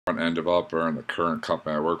front-end developer in the current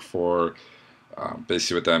company I work for.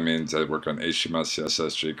 Basically what that means, I work on HTML,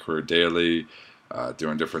 CSS, jQuery daily,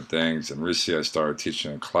 doing different things, and recently I started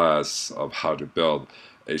teaching a class of how to build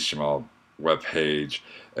HTML web page,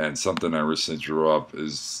 and something I recently drew up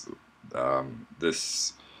is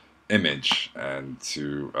this image, and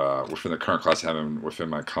to within the current class I'm in within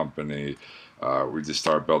my company, we just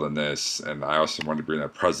started building this, and I also want to bring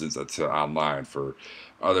that presence to online for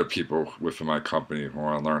other people within my company who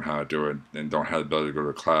want to learn how to do it and don't have the ability to go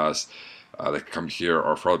to class. They can come here,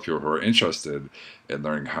 or for other people who are interested in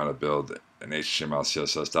learning how to build an HTML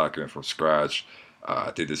CSS document from scratch.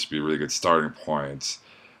 I think this would be a really good starting point.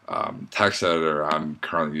 Text editor I'm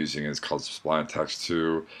currently using is called Sublime Text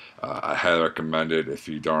 2. I highly recommend it if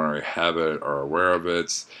you don't already have it or are aware of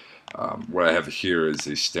it. What I have here is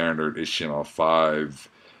a standard HTML5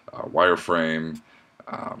 wireframe,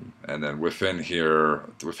 and then within here,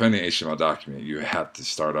 within the HTML document, you have to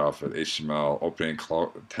start off with HTML opening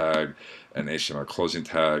tag and HTML closing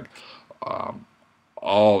tag.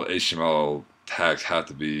 All HTML tags have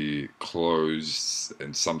to be closed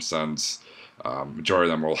in some sense.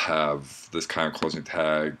 Majority of them will have this kind of closing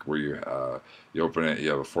tag where you open it, you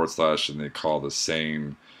have a /, and they call the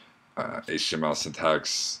same HTML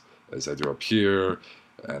syntax as I do up here,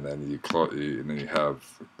 and then you have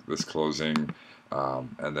this closing,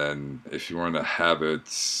 and then if you want to have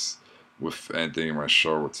it with anything you want to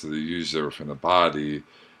show to the user within the body,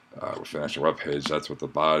 with an actual web page, that's what the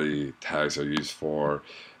body tags are used for.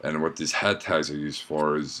 And what these head tags are used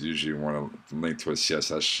for is usually you want to link to a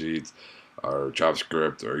CSS sheet or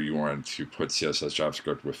JavaScript, or you want to put CSS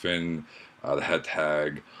JavaScript within the head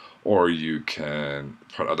tag, or you can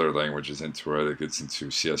put other languages into it. It gets into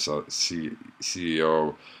SEO,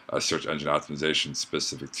 search engine optimization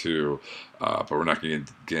specific too, but we're not going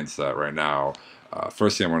to get into that right now.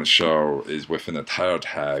 First thing I want to show is within the title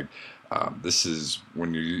tag. This is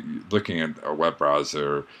when you're looking at a web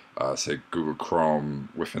browser, say Google Chrome,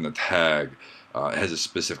 within the tag, it has a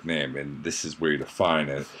specific name, and this is where you define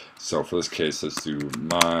it. So for this case, let's do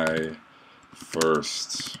my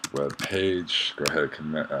first web page. Go ahead,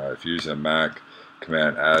 if you're using a Mac,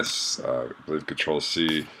 Command S, I believe Control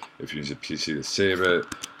C. If you use a PC to save it,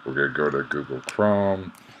 we're going to go to Google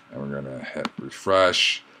Chrome, and we're going to hit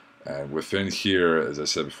refresh. And within here, as I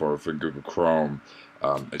said before, within Google Chrome,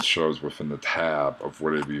 it shows within the tab of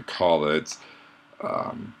whatever you call it.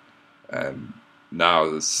 And now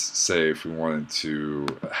let's say if we wanted to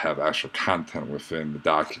have actual content within the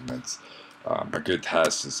documents. A good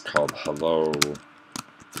test is called Hello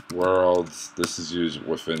World. This is used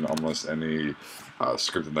within almost any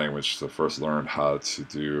scripted language to first learn how to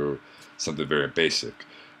do something very basic.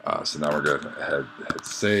 So now we're going to hit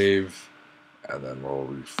save, and then we'll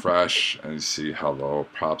refresh, and you see hello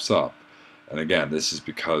pops up. And again, this is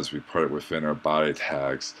because we put it within our body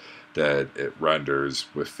tags that it renders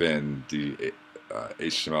within the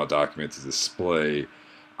HTML document to display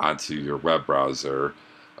onto your web browser,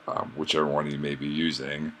 whichever one you may be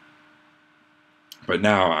using. But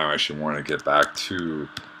now I actually want to get back to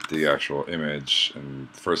the actual image, and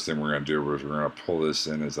the first thing we're going to do is we're going to pull this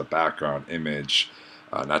in as a background image,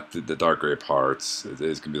 not the dark gray parts. It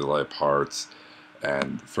is going to be the light parts.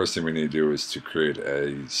 And the first thing we need to do is to create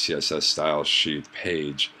a CSS style sheet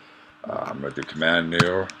page. I'm going to do Command New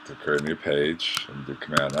to create a new page, and do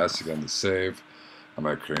Command S again to save. I'm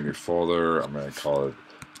going to create a new folder. I'm going to call it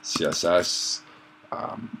CSS.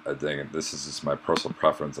 I think this is just my personal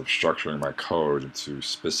preference of structuring my code into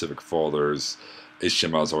specific folders.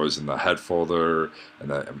 HTML is always in the head folder,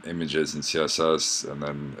 and then images in CSS, and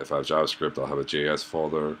then if I have JavaScript, I'll have a JS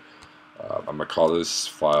folder. I'm going to call this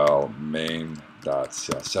file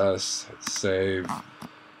main.css, hit save,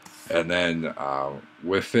 and then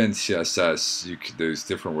within CSS, there's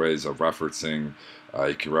different ways of referencing.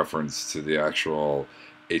 You can reference to the actual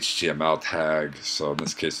HTML tag. So in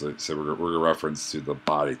this case, let's say we're going to reference to the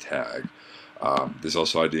body tag. There's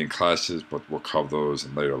also ID in classes, but we'll cover those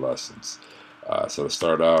in later lessons. So to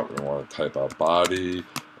start out, we want to type out body,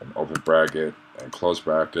 and open bracket, and close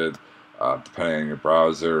bracket. Depending on your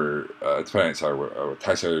browser, what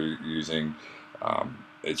text editor you're using,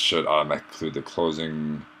 it should automatically include the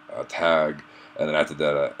closing tag, and then after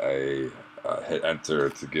that I hit enter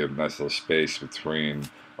to give a nice little space between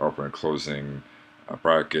open and closing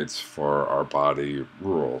brackets for our body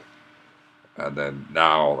rule. And then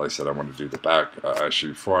now, like I said, I want to do the back.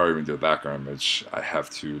 Actually, before I even do the background image, I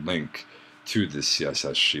have to link to this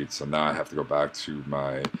CSS sheet. So now I have to go back to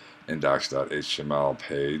my index.html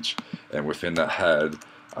page, and within that head,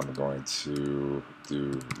 I'm going to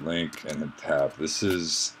do link and then tab. This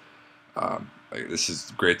is this is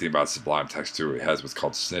the great thing about Sublime Text too. It has what's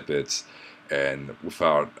called snippets, and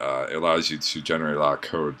without it allows you to generate a lot of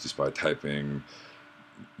code just by typing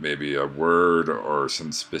maybe a word or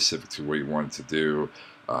something specific to what you want to do.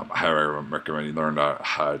 I highly recommend you learn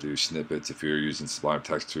how to do snippets. If you're using Sublime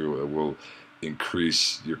Text 2, it will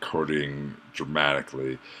increase your coding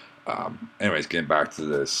dramatically. Anyways, getting back to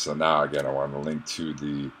this, so now again I want to link to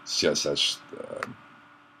the CSS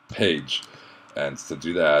page, and to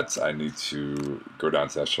do that I need to go down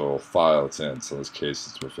to the actual file it's in. So in this case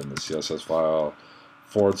it's within the CSS file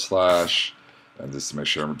 / and just to make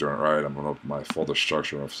sure I'm doing it right, I'm going to open my folder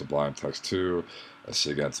structure of Sublime Text 2. I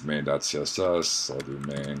see again it's main.css, so I'll do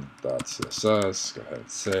main.css, go ahead and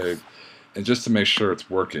save. And just to make sure it's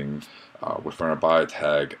working, within our body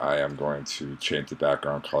tag, I am going to change the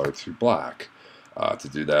background color to black. To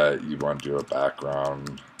do that, you want to do a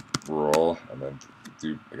background rule, and then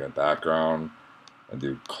do again background, and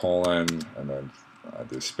do colon, and then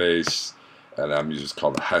do space, and I'm using what's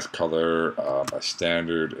called the hex color. By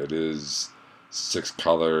standard, it is 6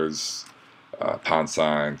 colors.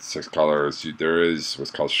 #, 6 colors. There is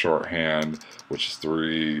what's called shorthand, which is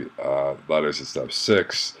 3 letters instead of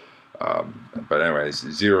 6. But anyways,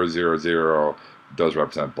 000 does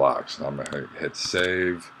represent black. So I'm going to hit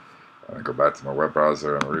save. I'm going to go back to my web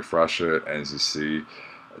browser and refresh it. And as you see,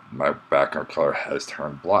 my background color has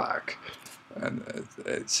turned black. And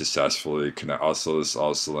it successfully connect. Also, this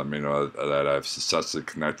also let me know that I've successfully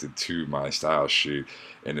connected to my style sheet,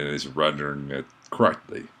 and it is rendering it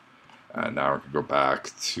correctly. And now I can go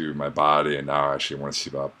back to my body, and now I actually want to see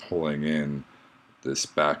about pulling in this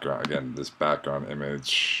background, again, this background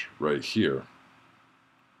image right here.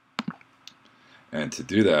 And to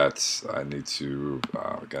do that, I need to,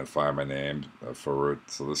 again, find my name forward.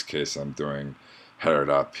 So in this case, I'm doing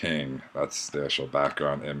header.ping. That's the actual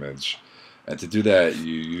background image. And to do that,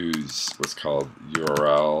 you use what's called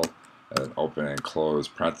URL, and open and close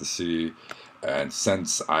parenthesis. And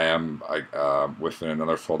since I am within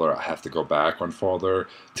another folder, I have to go back one folder.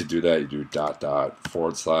 To do that, you do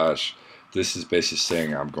 // This is basically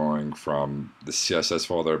saying I'm going from the CSS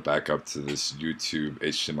folder back up to this YouTube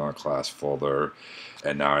HTML class folder.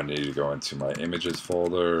 And now I need to go into my images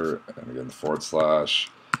folder, and again, /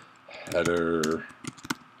 header.ping.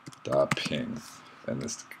 And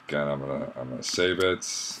this again, I'm gonna save it.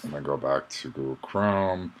 I'm gonna go back to Google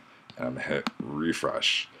Chrome, and I'm gonna hit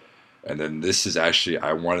refresh. And then this is actually,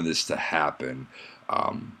 I wanted this to happen.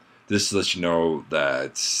 This lets you know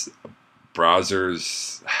that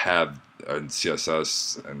browsers have, and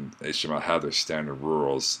CSS and HTML have their standard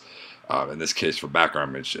rules. In this case, for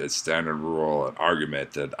background image, it's standard rule, an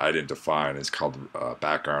argument that I didn't define is called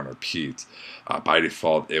background repeat. By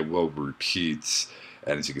default, it will repeat.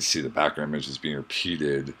 And as you can see, the background image is being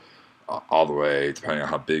repeated all the way, depending on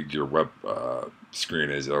how big your web screen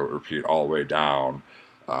is, it'll repeat all the way down.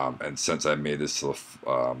 And since I made this to the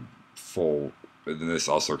full, and this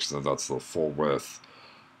also extends out to the full width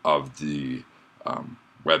of the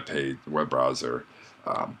web browser.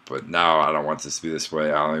 But now I don't want this to be this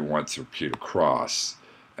way. I only want to repeat across.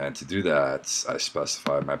 And to do that, I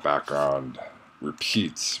specify my background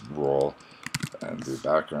repeats rule, and do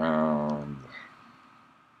background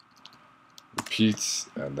repeats,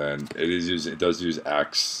 and then it does use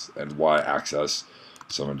X and Y axis.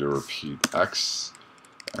 So I'm gonna do repeat X.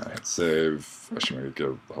 And hit save. Actually, I'm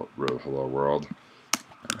gonna give hello world.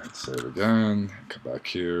 And hit save again. Come back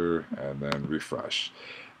here, and then refresh.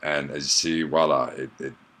 And as you see, voila!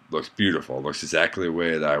 It looks beautiful. It looks exactly the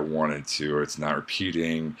way that I wanted to. It's not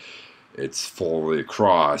repeating. It's fully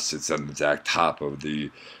across. It's on the exact top of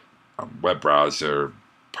the web browser.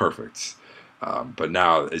 Perfect. But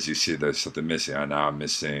now, as you see, there's something missing. Now I'm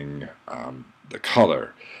missing the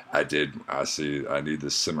color. I need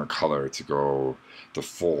this similar color to go the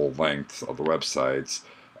full length of the website.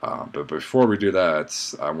 But before we do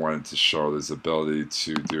that, I wanted to show this ability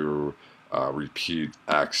to do repeat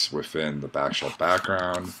X within the actual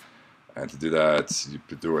background. And to do that, you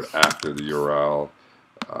could do it after the URL.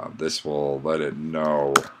 This will let it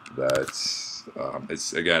know that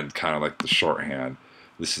it's, again, kind of like the shorthand.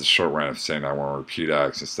 This is shorthand of saying I want to repeat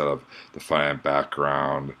X instead of define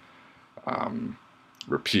background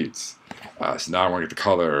repeats. So now I want to get the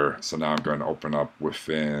color. So now I'm going to open up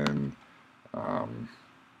within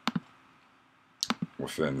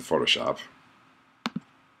Photoshop.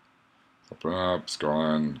 Open up,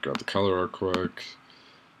 scroll in, grab the color real quick,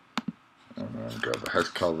 and then grab the hex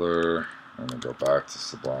color, and then go back to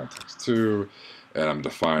Sublime Text 2, and I'm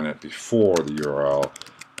defining it before the URL,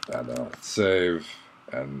 and then I'll save,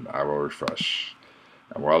 and I will refresh.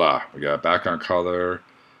 And voila, we got a background color.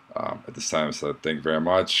 at this time. So thank you very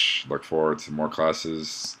much. Look forward to more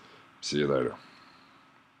classes. See you later.